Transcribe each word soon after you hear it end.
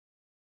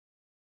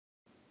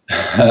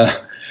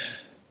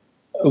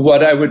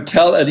What I would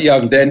tell a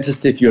young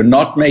dentist, if you're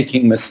not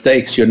making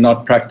mistakes, you're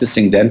not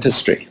practicing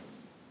dentistry.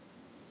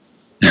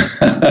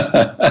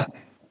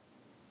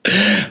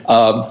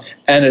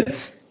 And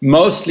it's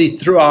mostly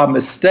through our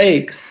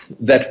mistakes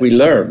that we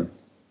learn.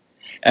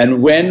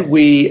 And when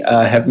we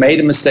have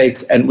made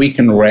mistakes and we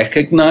can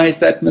recognize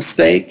that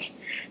mistake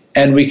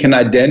and we can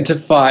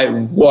identify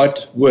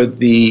what were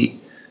the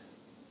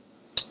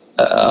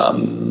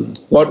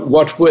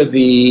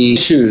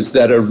issues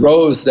that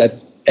arose that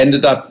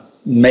ended up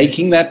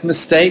making that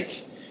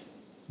mistake,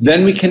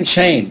 then we can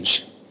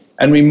change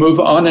and we move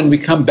on and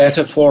become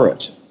better for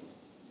it.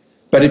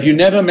 But if you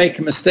never make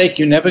a mistake,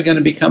 you're never going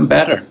to become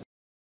better.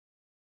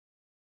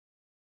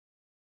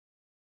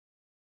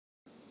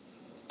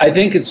 I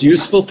think it's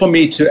useful for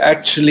me to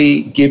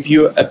actually give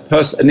you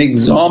an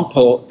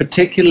example,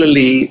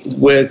 particularly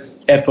with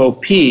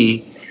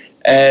FOP,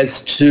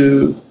 as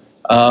to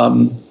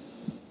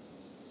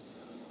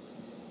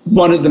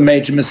one of the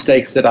major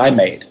mistakes that I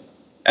made.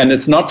 And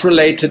it's not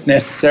related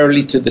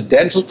necessarily to the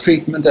dental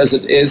treatment as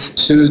it is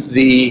to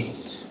the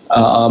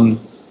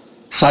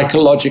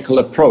psychological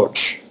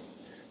approach.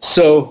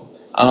 So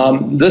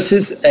this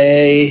is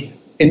an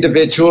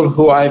individual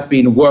who I've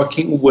been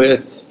working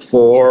with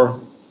for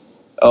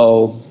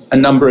a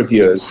number of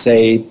years,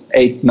 say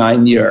 8,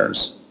 9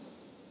 years.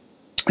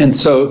 And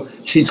so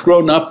she's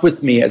grown up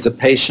with me as a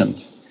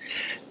patient.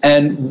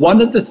 And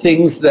one of the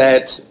things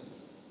that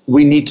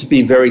we need to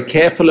be very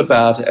careful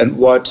about, and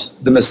what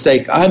the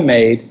mistake I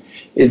made,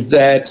 is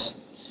that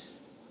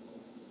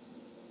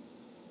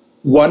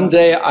one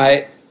day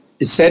I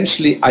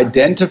essentially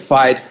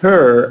identified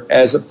her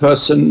as a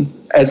person,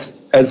 as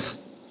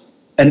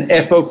an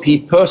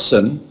FOP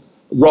person,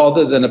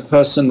 rather than a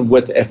person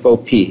with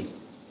FOP.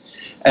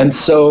 And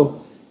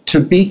so, to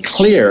be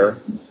clear,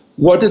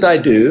 what did I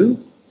do?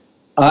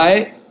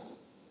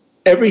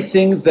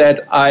 Everything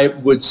that I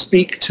would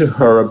speak to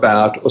her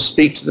about or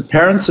speak to the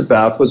parents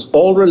about was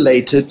all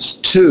related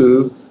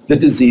to the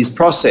disease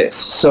process.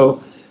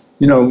 So,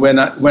 you know, when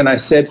I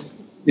said,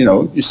 you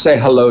know, you say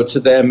hello to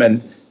them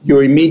and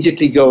you're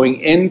immediately going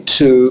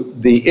into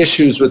the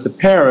issues with the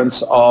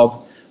parents of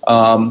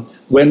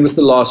when was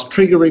the last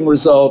triggering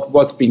result,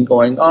 what's been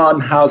going on,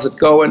 how's it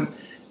going?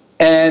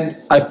 And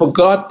I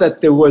forgot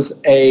that there was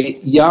a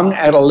young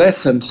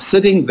adolescent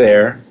sitting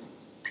there,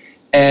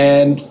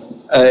 and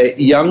a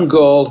young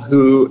girl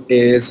who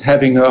is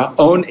having her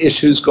own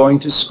issues going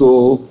to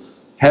school,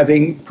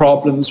 having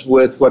problems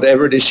with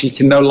whatever it is. She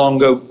can no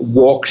longer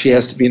walk. She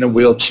has to be in a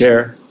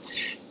wheelchair.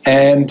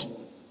 And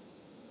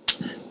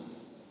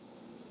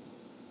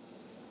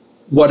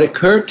what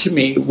occurred to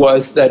me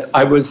was that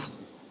I was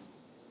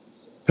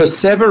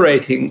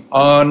perseverating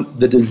on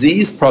the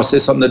disease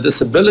process, on the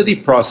disability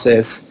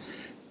process,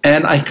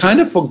 and I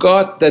kind of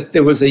forgot that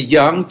there was a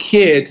young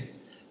kid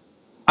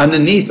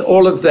underneath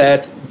all of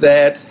that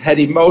that had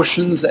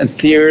emotions and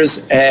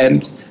fears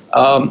and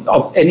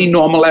of any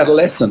normal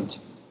adolescent.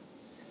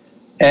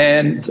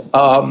 And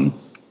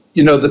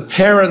you know, the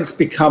parents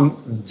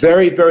become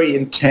very, very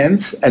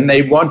intense, and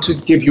they want to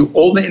give you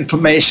all the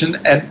information,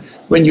 and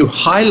when you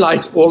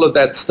highlight all of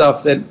that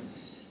stuff, then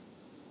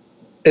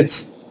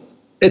it's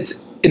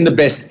in the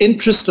best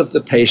interest of the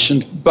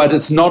patient, but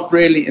it's not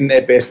really in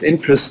their best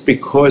interest,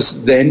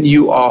 because then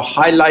you are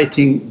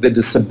highlighting the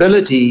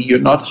disability, you're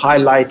not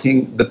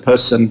highlighting the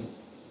person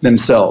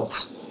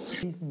themselves.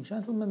 Ladies and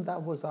gentlemen,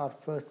 that was our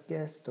first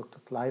guest, Dr.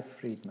 Clive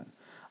Friedman.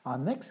 Our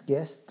next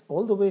guest,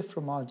 all the way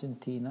from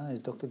Argentina, is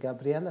Dr.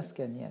 Gabriella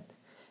Scagnet.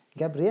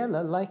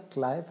 Gabriella, like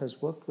Clive,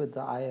 has worked with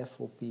the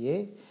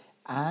IFOPA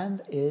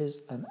and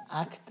is an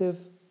active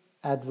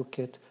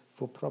advocate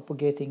for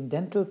propagating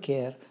dental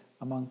care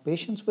among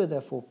patients with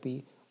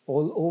FOP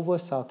all over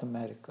South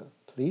America.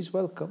 Please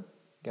welcome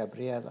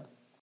Gabriella.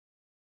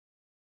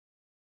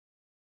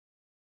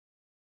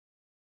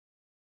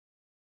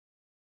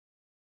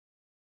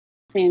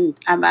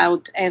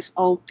 About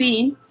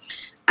FOP,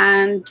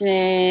 and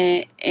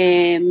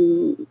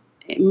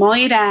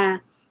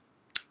Moira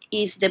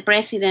is the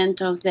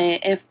president of the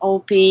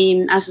FOP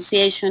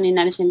Association in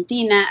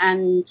Argentina,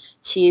 and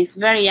she is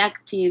very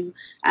active,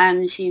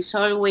 and she's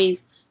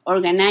always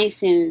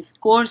organizing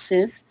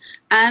courses,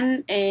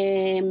 and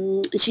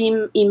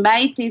she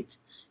invited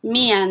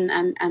me and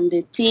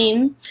the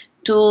team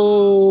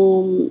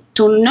to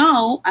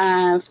know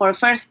for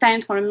first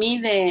time for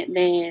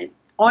me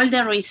all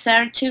the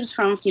researchers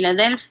from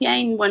Philadelphia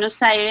in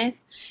Buenos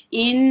Aires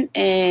in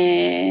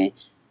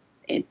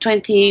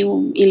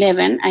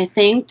 2011, I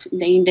think,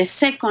 in the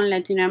second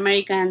Latin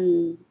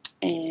American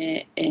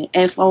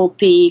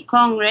FOP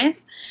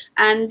Congress,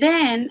 and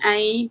then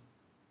I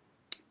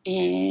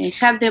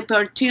have the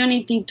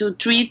opportunity to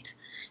treat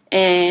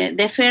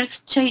the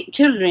first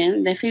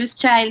the first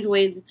child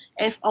with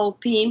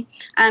FOP,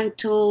 and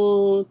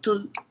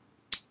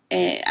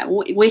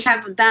we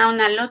have done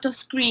a lot of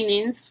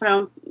screenings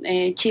from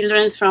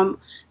children from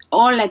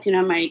all Latin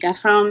America.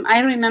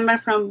 I remember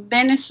from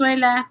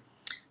Venezuela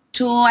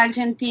to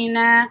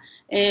Argentina,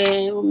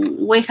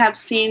 we have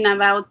seen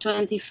about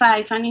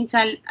 25, and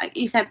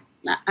it's a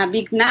a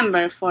big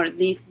number for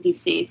this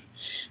disease.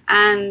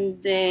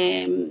 And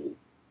the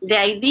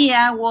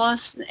idea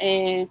was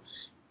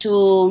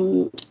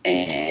to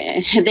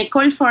the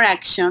call for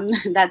action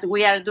that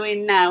we are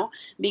doing now,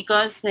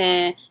 because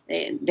there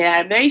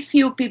are very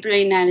few people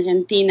in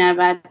Argentina,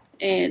 but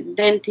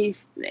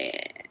dentists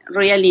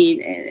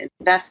really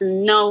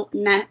doesn't know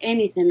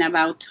anything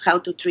about how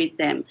to treat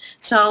them.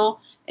 So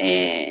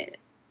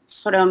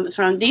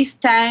from this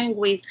time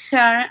with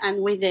her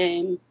and with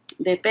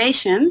the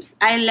patients,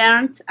 I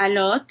learned a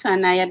lot,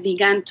 and I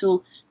began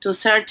to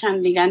search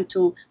and began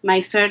to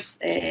my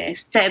first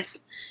steps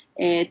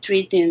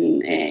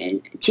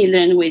treating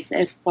children with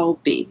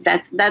FOP.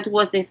 That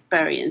was the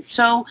experience.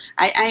 So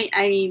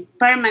I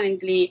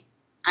permanently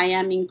I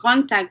am in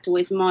contact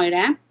with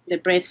Moira, the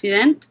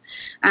president,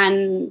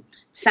 and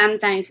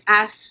sometimes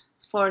ask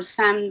for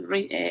some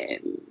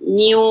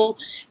new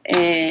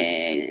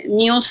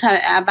news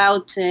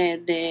about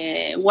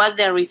what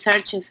the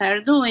researchers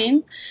are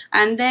doing.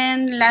 And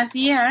then last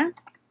year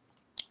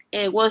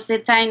was the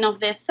time of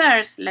the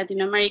third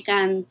Latin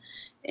American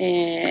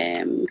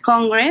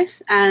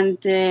Congress, and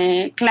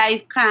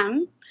Clive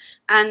came,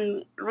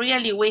 and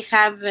really we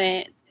have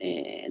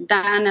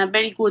done a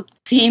very good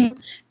team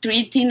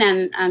treating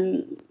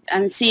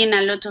and seeing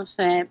a lot of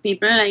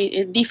people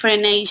at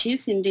different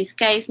ages, in this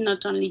case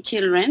not only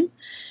children.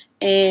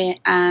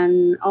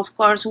 And of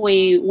course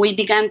we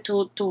began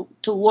to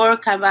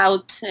work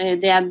about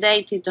the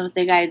updating of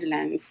the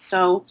guidelines.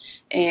 So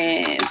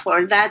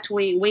for that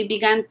we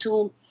began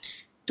to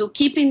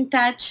keep in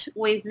touch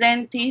with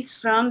dentists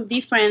from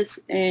different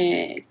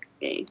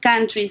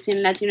countries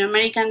in Latin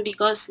America,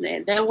 because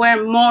there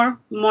were more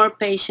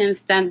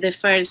patients than the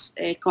first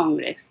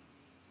Congress.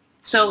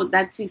 So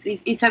that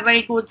is a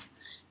very good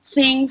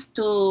thing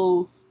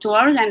to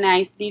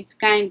organize this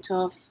kind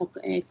of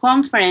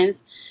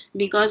conference,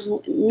 because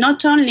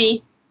not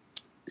only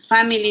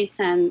families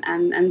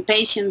and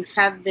patients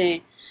have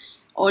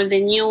all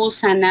the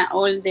news and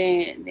all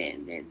the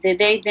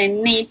data they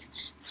need.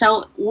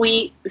 So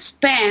we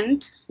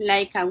spend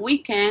like a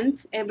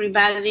weekend,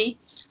 everybody,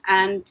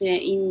 and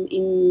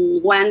in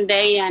 1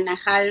 day and a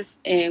half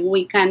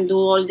we can do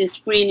all the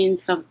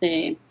screenings of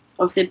the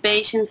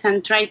patients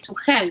and try to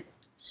help.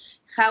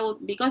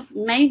 Because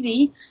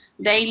maybe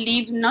they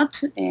live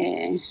not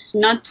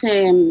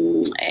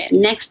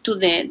next to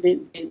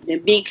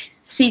the big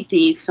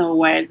cities, so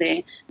where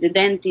the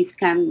dentist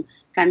can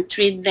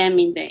treat them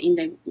in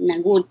a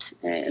good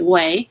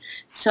way.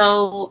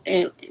 So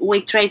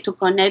we try to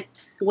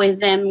connect with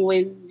them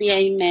via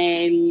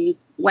email,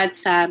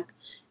 WhatsApp.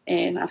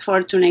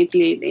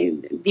 Fortunately,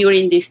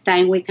 during this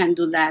time we can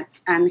do that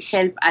and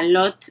help a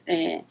lot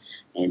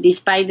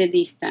despite the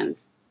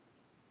distance.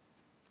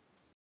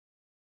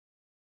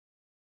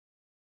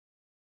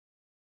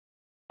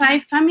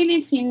 Five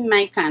families in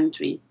my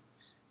country.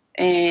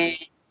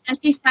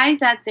 25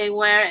 that they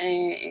were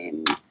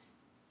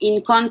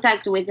in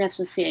contact with the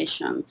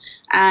association,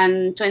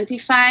 and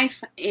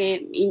 25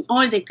 in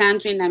all the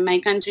country, and my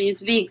country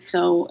is big,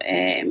 so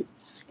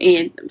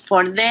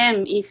for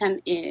them it's a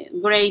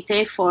great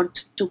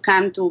effort to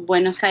come to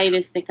Buenos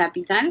Aires, the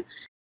capital.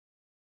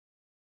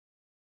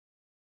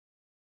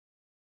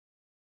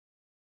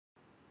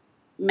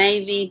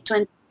 Maybe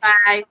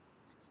 25,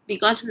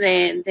 because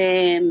I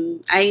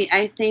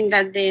think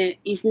that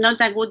it's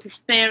not a good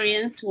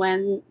experience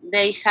when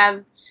they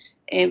have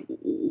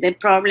the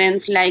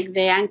problems like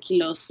the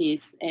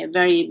ankylosis.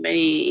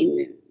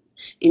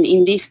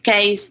 In this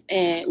case,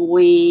 the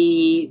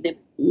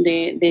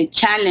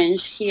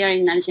challenge here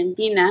in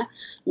Argentina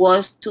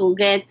was to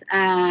get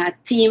a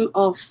team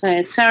of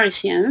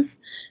surgeons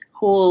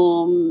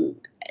who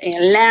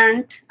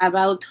learned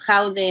about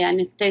how the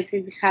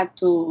anesthetist had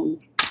to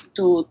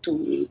do,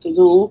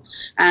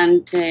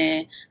 and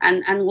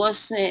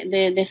was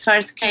the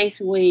first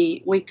case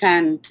we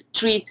can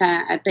treat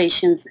a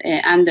patient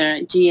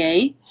under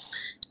GA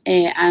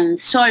and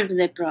solve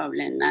the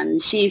problem.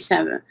 And she's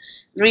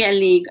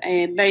really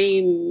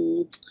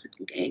very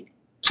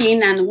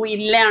keen, and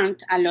we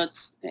learned a lot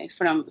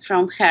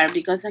from her,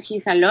 because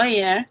she's a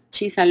lawyer,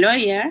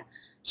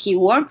 he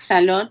works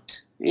a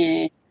lot,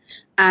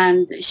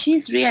 and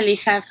she's really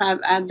have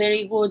a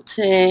very good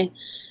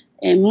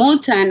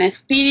mood and a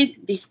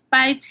spirit,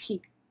 despite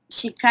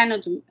she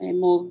cannot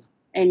move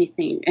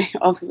anything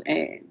of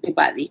the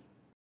body.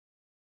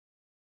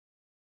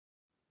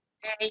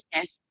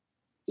 Yes,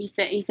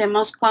 it's the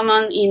most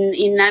common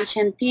in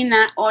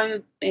Argentina.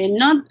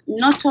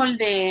 Not all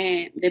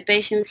the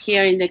patients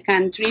here in the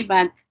country,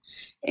 but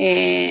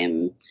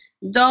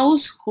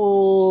those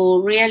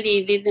who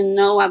really didn't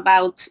know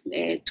about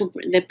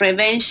the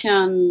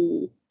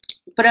prevention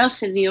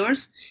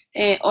procedures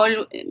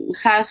all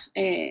have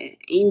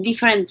in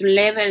different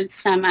levels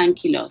some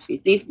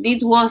ankylosis. This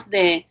was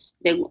the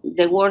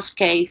worst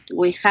case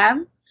we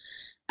have,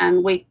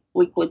 and we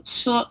could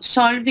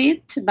solve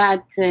it,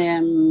 but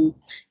in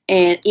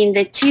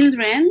the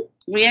children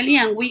really,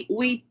 and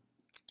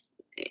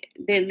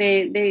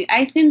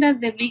I think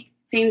that the big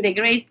think the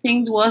great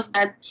thing was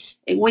that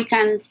we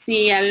can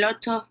see a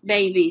lot of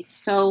babies.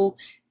 So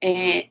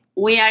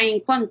we are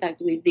in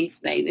contact with these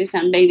babies,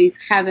 and babies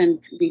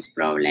haven't this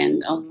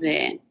problem of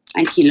the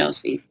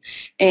ankylosis.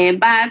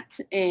 But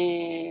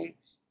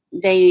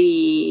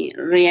they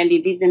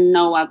really didn't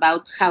know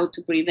about how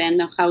to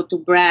prevent, or how to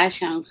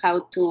brush, and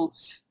how to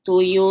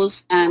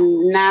use.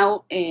 And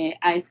now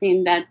I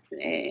think that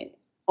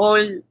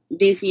all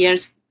these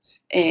years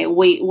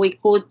we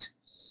could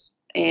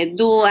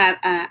do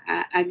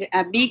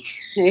a big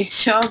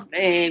job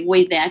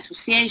with the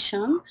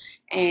association,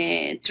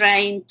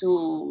 trying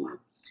to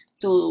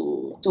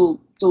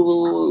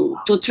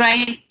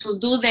try to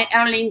do the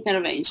early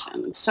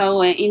intervention.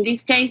 So in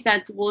this case,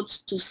 that's good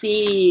to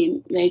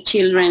see the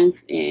children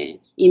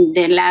in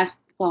the last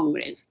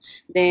Congress.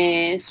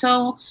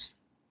 So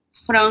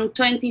from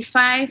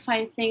 25,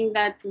 I think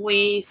that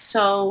we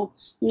saw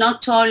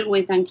not all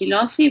with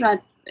ankylosis,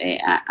 but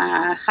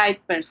a high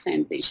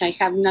percentage. I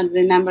have not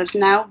the numbers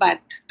now, but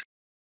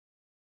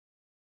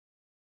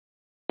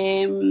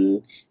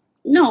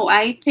no,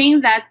 I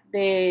think that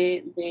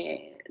the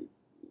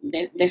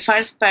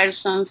first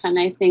persons, and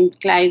I think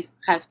Clive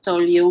has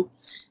told you,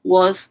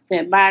 was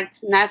the Bart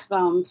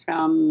Nussbaum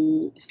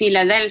from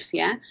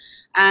Philadelphia.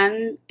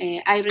 And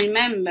I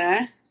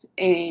remember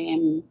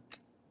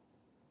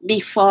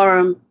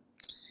before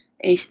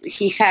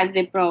he had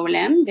the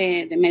problem,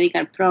 the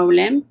medical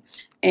problem,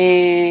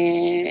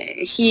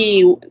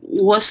 he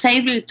was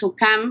able to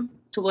come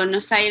to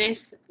Buenos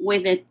Aires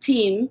with a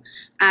team,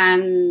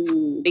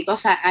 and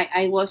because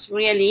I was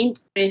really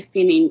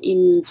interested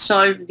in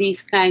solve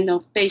these kind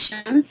of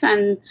patients,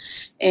 and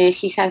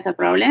he has a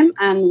problem,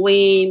 and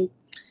we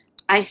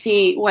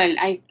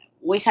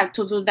have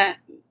to do that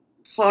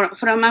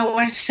from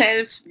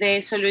ourselves,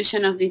 the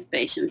solution of these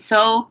patients.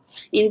 So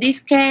in this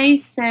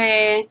case,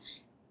 the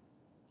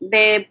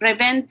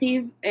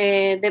preventive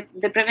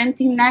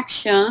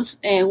actions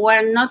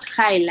were not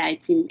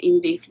highlighted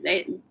in this.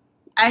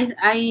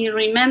 I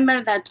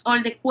remember that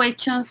all the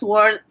questions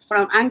were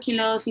from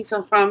ankylosis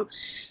or from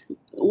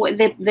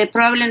the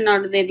problem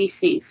or the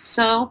disease.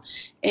 So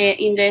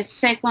in the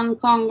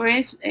second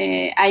Congress,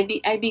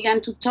 I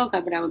began to talk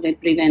about the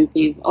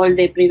preventive, all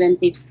the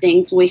preventive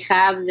things. We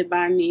have the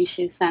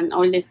varnishes and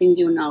all the things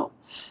you know.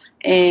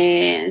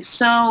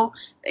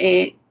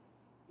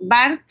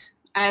 BART,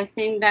 I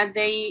think that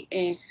they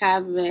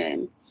have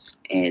done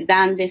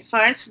the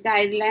first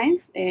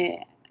guidelines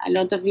a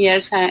lot of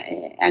years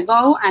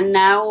ago, and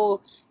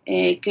now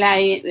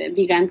Clive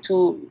began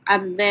to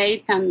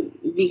update and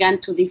began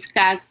to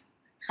discuss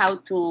how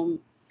to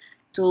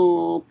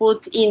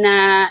put in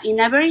a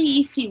very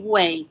easy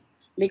way,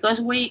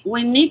 because we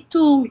need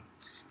to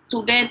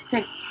get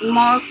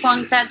more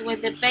contact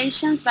with the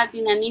patients, but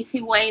in an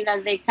easy way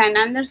that they can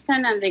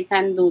understand and they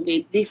can do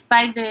it,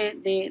 despite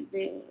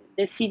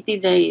the city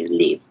they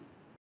live.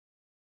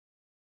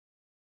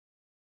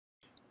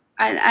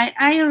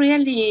 I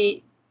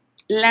really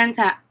learned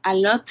a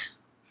lot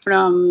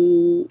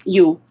from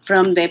you,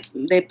 from the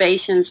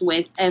patients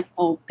with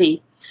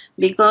FOP,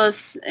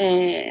 because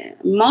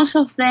most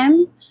of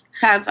them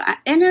have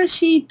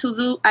energy to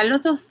do a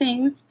lot of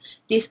things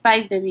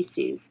despite the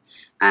disease.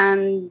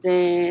 And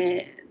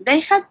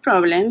they have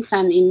problems,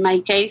 and in my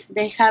case,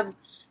 they have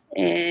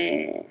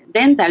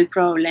dental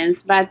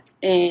problems, but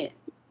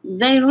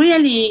they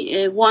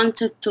really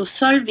wanted to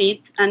solve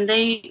it, and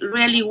they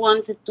really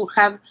wanted to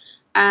have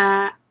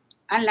a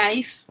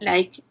life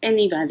like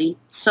anybody.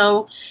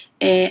 So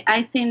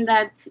I think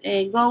that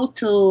go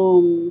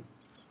to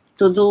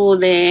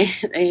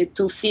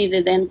to see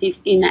the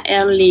dentist in an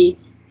early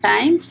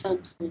time, so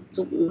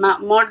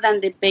more than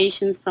the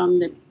patients from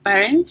the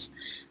parents,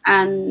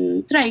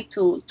 and try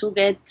to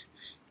get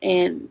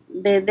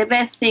the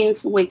best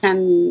things we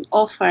can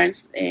offer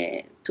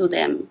to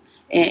them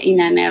in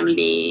an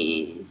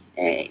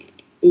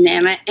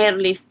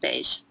early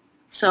stage.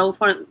 So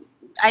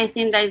I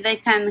think that they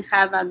can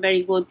have a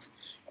very good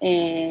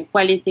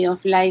quality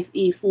of life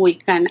if we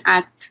can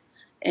act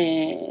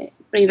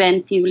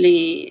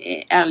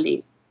preventively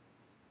early.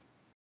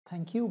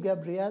 Thank you,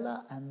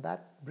 Gabriella, and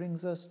that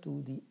brings us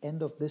to the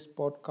end of this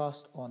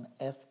podcast on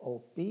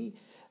FOP.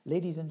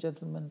 Ladies and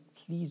gentlemen,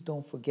 please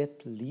don't forget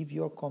to leave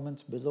your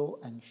comments below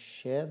and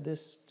share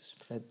this to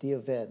spread the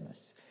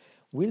awareness.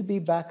 We'll be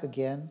back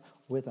again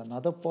with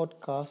another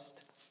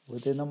podcast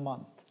within a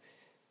month.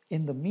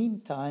 In the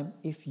meantime,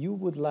 if you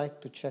would like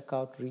to check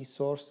out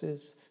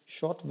resources,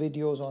 short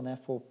videos on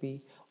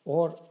FOP,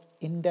 or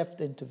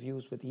in-depth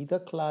interviews with either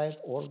Clive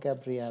or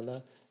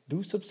Gabriella,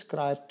 do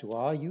subscribe to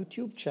our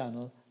YouTube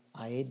channel,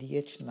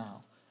 IADH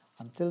Now.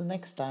 Until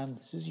next time,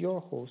 this is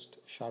your host,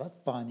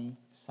 Sharat Pani,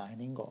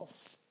 signing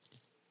off.